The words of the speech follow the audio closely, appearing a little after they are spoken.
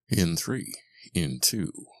In 3, in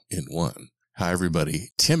 2, in 1. Hi, everybody.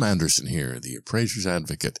 Tim Anderson here, the Appraiser's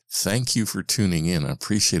Advocate. Thank you for tuning in. I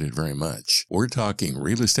appreciate it very much. We're talking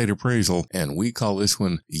real estate appraisal, and we call this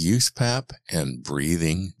one USPAP and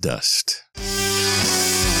breathing dust.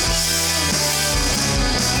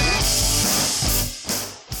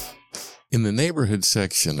 In the neighborhood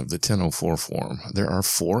section of the 1004 form, there are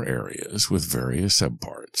 4 areas with various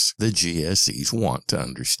subparts the GSEs want to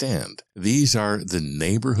understand. These are the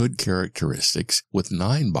neighborhood characteristics with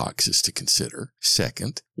 9 boxes to consider.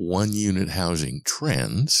 Second, one-unit housing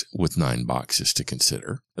trends with 9 boxes to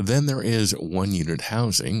consider. Then there is one-unit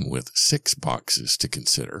housing with 6 boxes to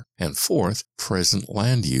consider. And fourth, present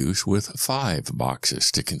land use with 5 boxes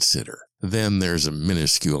to consider. Then there's a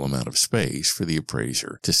minuscule amount of space for the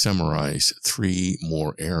appraiser to summarize 3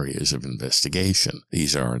 more areas of investigation.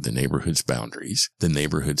 These are the neighborhood's boundaries, the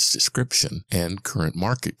neighborhood's description, and current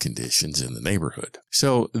market conditions in the neighborhood.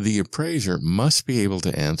 So the appraiser must be able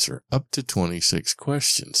to answer up to 26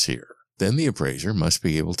 questions here. Then the appraiser must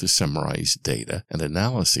be able to summarize data and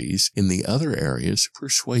analyses in the other areas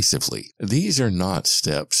persuasively. These are not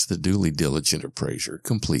steps the duly diligent appraiser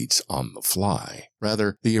completes on the fly.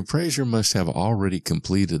 Rather, the appraiser must have already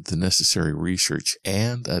completed the necessary research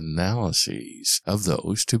and analyses of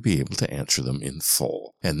those to be able to answer them in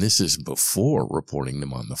full. And this is before reporting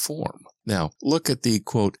them on the form. Now, look at the,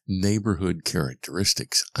 quote, neighborhood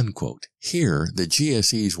characteristics, unquote. Here, the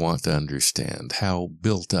GSEs want to understand how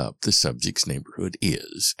built up the subject's neighborhood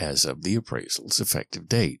is as of the appraisal's effective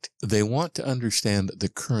date. They want to understand the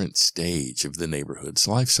current stage of the neighborhood's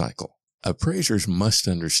life cycle. Appraisers must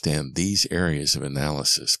understand these areas of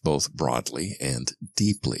analysis both broadly and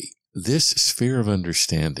deeply. This sphere of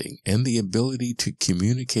understanding and the ability to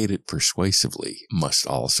communicate it persuasively must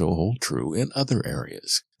also hold true in other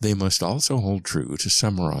areas. They must also hold true to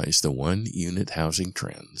summarize the one-unit housing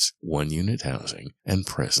trends, one-unit housing, and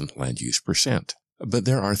present land use percent. But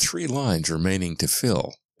there are 3 lines remaining to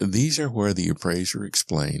fill. These are where the appraiser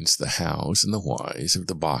explains the hows and the whys of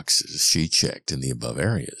the boxes she checked in the above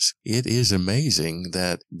areas. It is amazing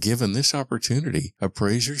that, given this opportunity,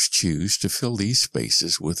 appraisers choose to fill these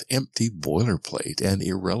spaces with empty boilerplate and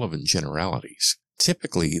irrelevant generalities.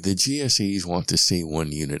 Typically, the GSEs want to see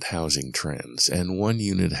one-unit housing trends and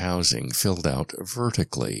one-unit housing filled out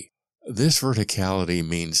vertically. This verticality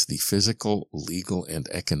means the physical, legal, and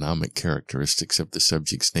economic characteristics of the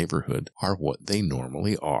subject's neighborhood are what they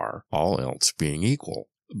normally are, all else being equal.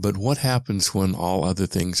 But what happens when all other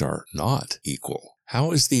things are not equal?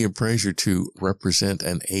 How is the appraiser to represent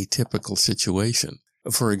an atypical situation?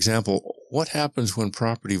 For example, what happens when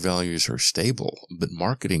property values are stable, but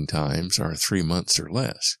marketing times are 3 months or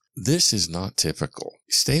less? This is not typical.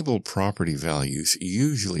 Stable property values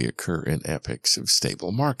usually occur in epochs of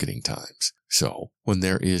stable marketing times. So, when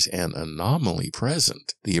there is an anomaly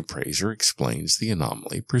present, the appraiser explains the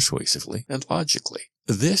anomaly persuasively and logically.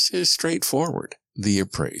 This is straightforward. The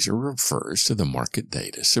appraiser refers to the market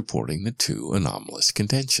data supporting the 2 anomalous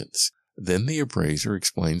contentions. Then the appraiser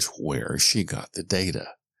explains where she got the data.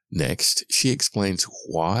 Next, she explains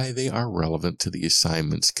why they are relevant to the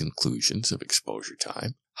assignment's conclusions of exposure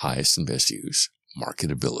time, highest and best use,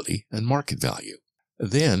 marketability, and market value.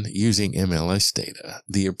 Then, using MLS data,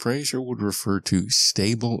 the appraiser would refer to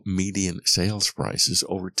stable median sales prices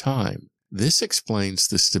over time. This explains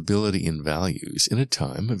the stability in values in a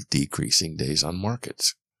time of decreasing days on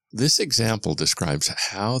markets. This example describes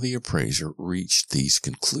how the appraiser reached these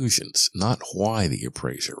conclusions, not why the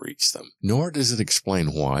appraiser reached them. Nor does it explain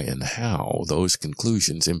why and how those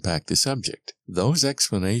conclusions impact the subject. Those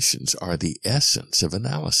explanations are the essence of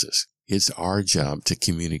analysis. It's our job to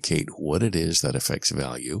communicate what it is that affects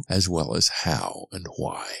value, as well as how and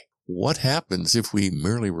why. What happens if we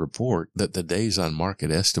merely report that the days on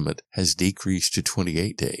market estimate has decreased to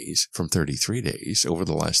 28 days from 33 days over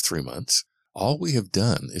the last 3 months? All we have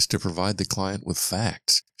done is to provide the client with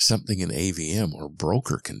facts, something an AVM or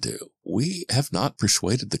broker can do. We have not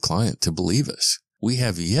persuaded the client to believe us. We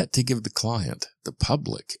have yet to give the client, the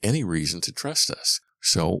public, any reason to trust us.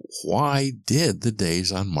 So why did the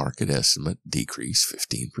days on market estimate decrease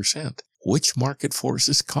 15%? Which market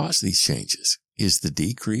forces caused these changes? Is the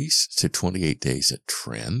decrease to 28 days a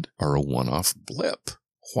trend or a one-off blip?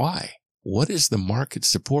 Why? What is the market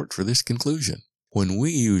support for this conclusion? When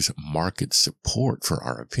we use market support for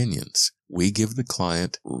our opinions, we give the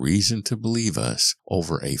client reason to believe us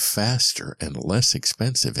over a faster and less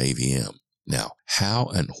expensive AVM. Now, how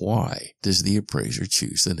and why does the appraiser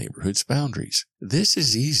choose the neighborhood's boundaries? This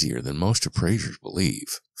is easier than most appraisers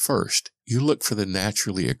believe. First, you look for the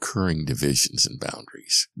naturally occurring divisions and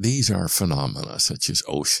boundaries. These are phenomena such as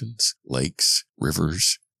oceans, lakes,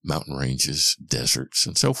 rivers, mountain ranges, deserts,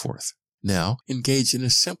 and so forth. Now, engage in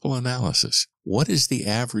a simple analysis. What is the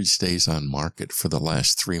average days on market for the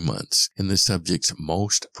last 3 months in the subject's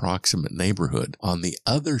most proximate neighborhood on the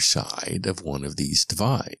other side of one of these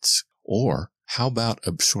divides? Or how about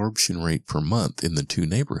absorption rate per month in the two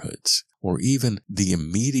neighborhoods? Or even the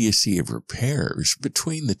immediacy of repairs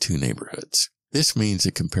between the two neighborhoods? This means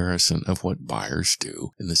a comparison of what buyers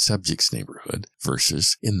do in the subject's neighborhood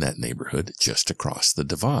versus in that neighborhood just across the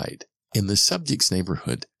divide. In the subject's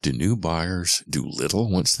neighborhood, do new buyers do little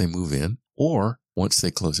once they move in? Or, once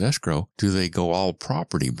they close escrow, do they go all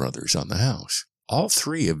property brothers on the house? All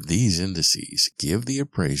three of these indices give the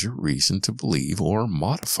appraiser reason to believe or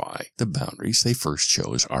modify the boundaries they first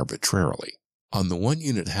chose arbitrarily. On the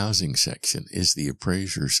one-unit housing section is the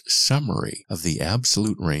appraiser's summary of the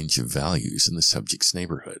absolute range of values in the subject's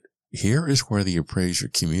neighborhood. Here is where the appraiser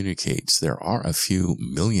communicates there are a few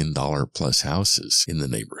 $1,000,000+ houses in the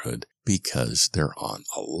neighborhood because they're on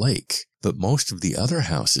a lake. But most of the other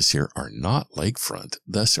houses here are not lakefront,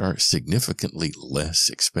 thus are significantly less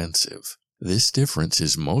expensive. This difference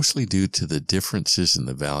is mostly due to the differences in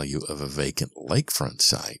the value of a vacant lakefront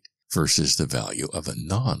site versus the value of a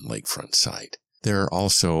non-lakefront site. There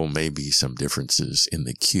also may be some differences in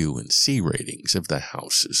the Q and C ratings of the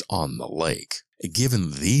houses on the lake.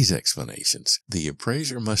 Given these explanations, the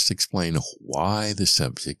appraiser must explain why the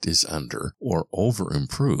subject is under or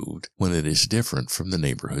over-improved when it is different from the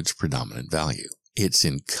neighborhood's predominant value. It's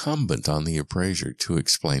incumbent on the appraiser to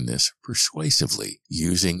explain this persuasively,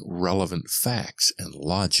 using relevant facts and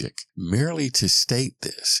logic. Merely to state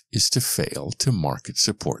this is to fail to market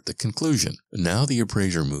support the conclusion. Now the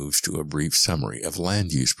appraiser moves to a brief summary of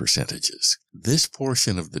land use percentages. This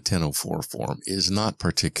portion of the 1004 form is not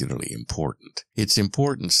particularly important. Its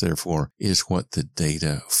importance, therefore, is what the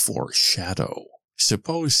data foreshadow.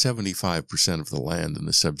 Suppose 75% of the land in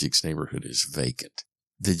the subject's neighborhood is vacant.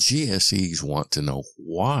 The GSEs want to know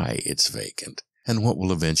why it's vacant and what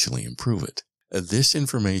will eventually improve it. This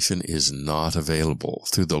information is not available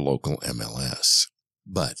through the local MLS.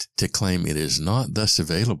 But to claim it is not thus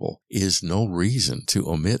available is no reason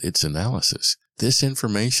to omit its analysis. This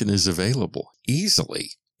information is available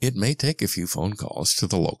easily. It may take a few phone calls to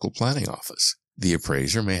the local planning office. The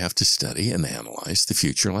appraiser may have to study and analyze the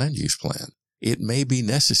future land use plan. It may be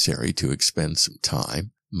necessary to expend some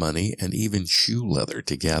time, money, and even shoe leather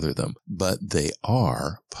to gather them, but they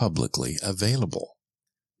are publicly available.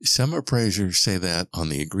 Some appraisers say that, on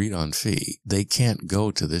the agreed-on fee, they can't go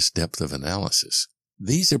to this depth of analysis.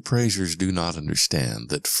 These appraisers do not understand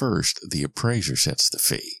that first, the appraiser sets the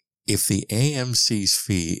fee. If the AMC's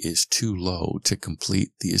fee is too low to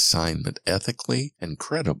complete the assignment ethically and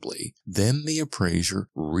credibly, then the appraiser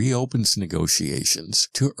reopens negotiations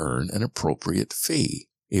to earn an appropriate fee.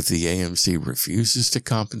 If the AMC refuses to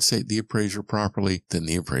compensate the appraiser properly, then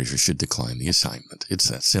the appraiser should decline the assignment. It's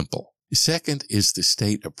that simple. Second is the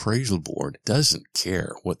state appraisal board doesn't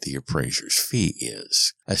care what the appraiser's fee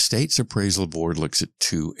is. A state's appraisal board looks at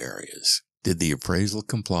two areas. Did the appraisal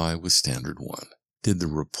comply with Standard 1? Did the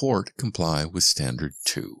report comply with Standard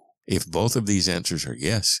 2? If both of these answers are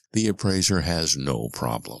yes, the appraiser has no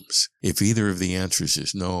problems. If either of the answers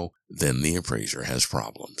is no, then the appraiser has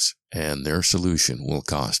problems, and their solution will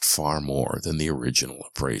cost far more than the original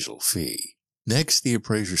appraisal fee. Next, the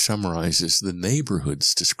appraiser summarizes the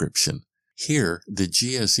neighborhood's description. Here, the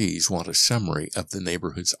GSEs want a summary of the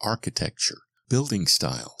neighborhood's architecture, building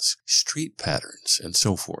styles, street patterns, and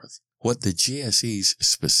so forth. What the GSEs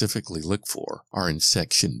specifically look for are in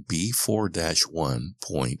section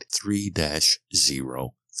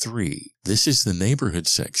B4-1.3-03. This is the neighborhood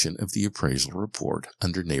section of the appraisal report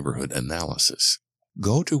under neighborhood analysis.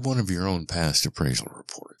 Go to one of your own past appraisal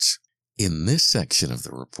reports. In this section of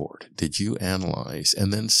the report, did you analyze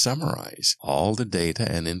and then summarize all the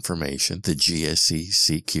data and information the GSEs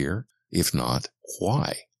seek here? If not,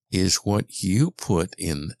 why? Is what you put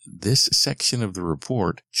in this section of the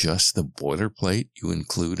report just the boilerplate you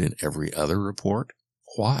include in every other report?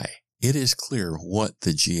 Why? It is clear what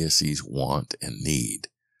the GSEs want and need.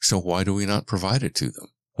 So why do we not provide it to them?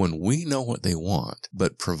 When we know what they want,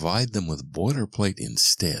 but provide them with boilerplate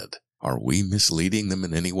instead, are we misleading them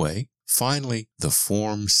in any way? Finally, the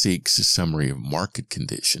form seeks a summary of market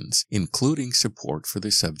conditions, including support for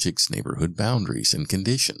the subject's neighborhood boundaries and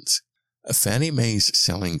conditions. Fannie Mae's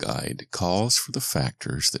selling guide calls for the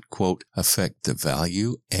factors that, quote, affect the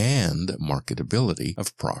value and marketability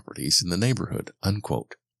of properties in the neighborhood,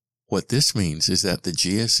 unquote. What this means is that the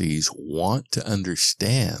GSEs want to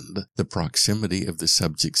understand the proximity of the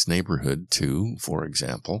subject's neighborhood to, for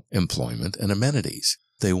example, employment and amenities.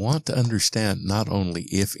 They want to understand not only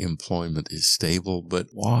if employment is stable, but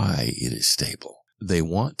why it is stable. They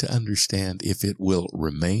want to understand if it will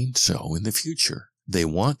remain so in the future. They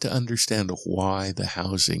want to understand why the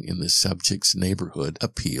housing in the subject's neighborhood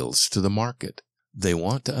appeals to the market. They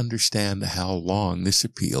want to understand how long this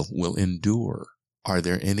appeal will endure. Are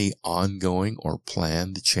there any ongoing or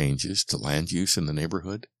planned changes to land use in the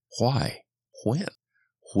neighborhood? Why? When?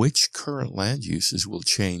 Which current land uses will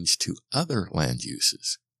change to other land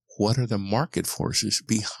uses? What are the market forces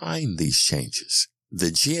behind these changes?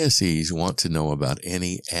 The GSEs want to know about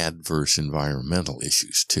any adverse environmental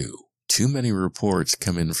issues too. Too many reports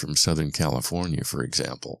come in from Southern California, for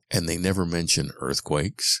example, and they never mention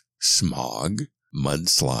earthquakes, smog,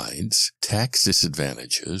 mudslides, tax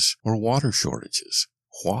disadvantages, or water shortages.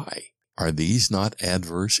 Why? Are these not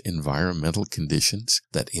adverse environmental conditions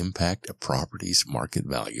that impact a property's market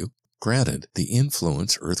value? Granted, the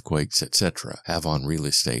influence earthquakes, etc. have on real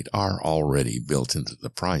estate are already built into the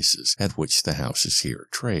prices at which the houses here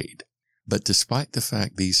trade. But despite the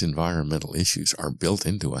fact these environmental issues are built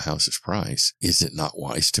into a house's price, is it not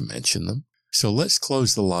wise to mention them? So let's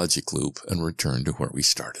close the logic loop and return to where we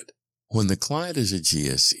started. When the client is a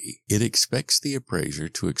GSE, it expects the appraiser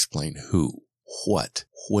to explain who, what,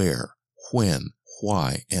 where, when,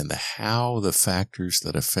 why, and how the factors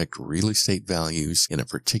that affect real estate values in a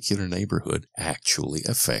particular neighborhood actually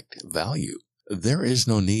affect value. There is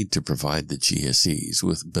no need to provide the GSEs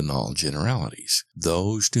with banal generalities.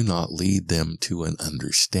 Those do not lead them to an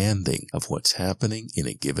understanding of what's happening in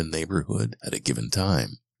a given neighborhood at a given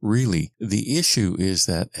time. Really, the issue is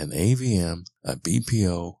that an AVM, a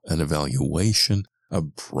BPO, an evaluation, a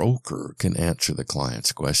broker can answer the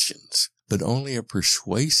client's questions. But only a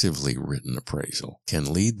persuasively written appraisal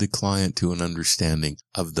can lead the client to an understanding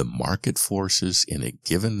of the market forces in a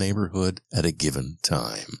given neighborhood at a given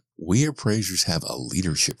time. We appraisers have a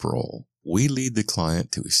leadership role. We lead the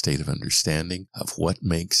client to a state of understanding of what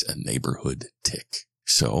makes a neighborhood tick.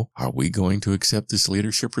 So, are we going to accept this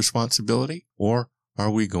leadership responsibility, or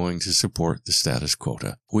are we going to support the status quo,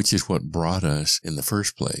 which is what brought us in the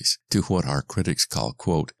first place to what our critics call,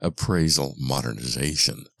 quote, appraisal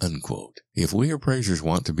modernization, unquote? If we appraisers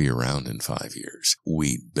want to be around in 5 years,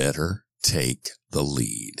 we'd better take the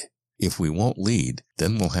lead. If we won't lead,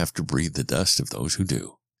 then we'll have to breathe the dust of those who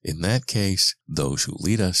do. In that case, those who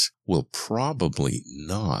lead us will probably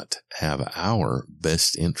not have our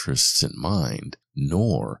best interests in mind,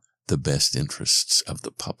 nor the best interests of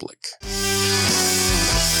the public.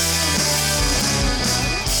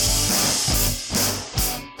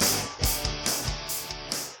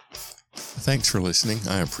 Thanks for listening.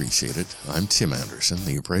 I appreciate it. I'm Tim Anderson,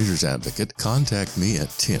 the Appraiser's Advocate. Contact me at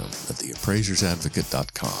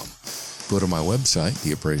tim@theappraisersadvocate.com. Go to my website,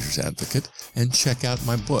 The Appraiser's Advocate, and check out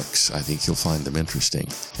my books. I think you'll find them interesting.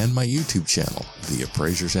 And my YouTube channel, The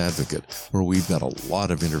Appraiser's Advocate, where we've got a lot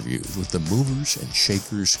of interviews with the movers and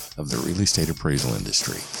shakers of the real estate appraisal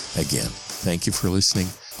industry. Again, thank you for listening.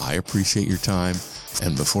 I appreciate your time.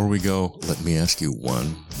 And before we go, let me ask you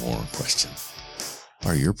one more question.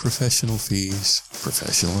 Are your professional fees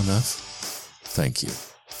professional enough? Thank you.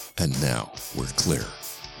 And now we're clear.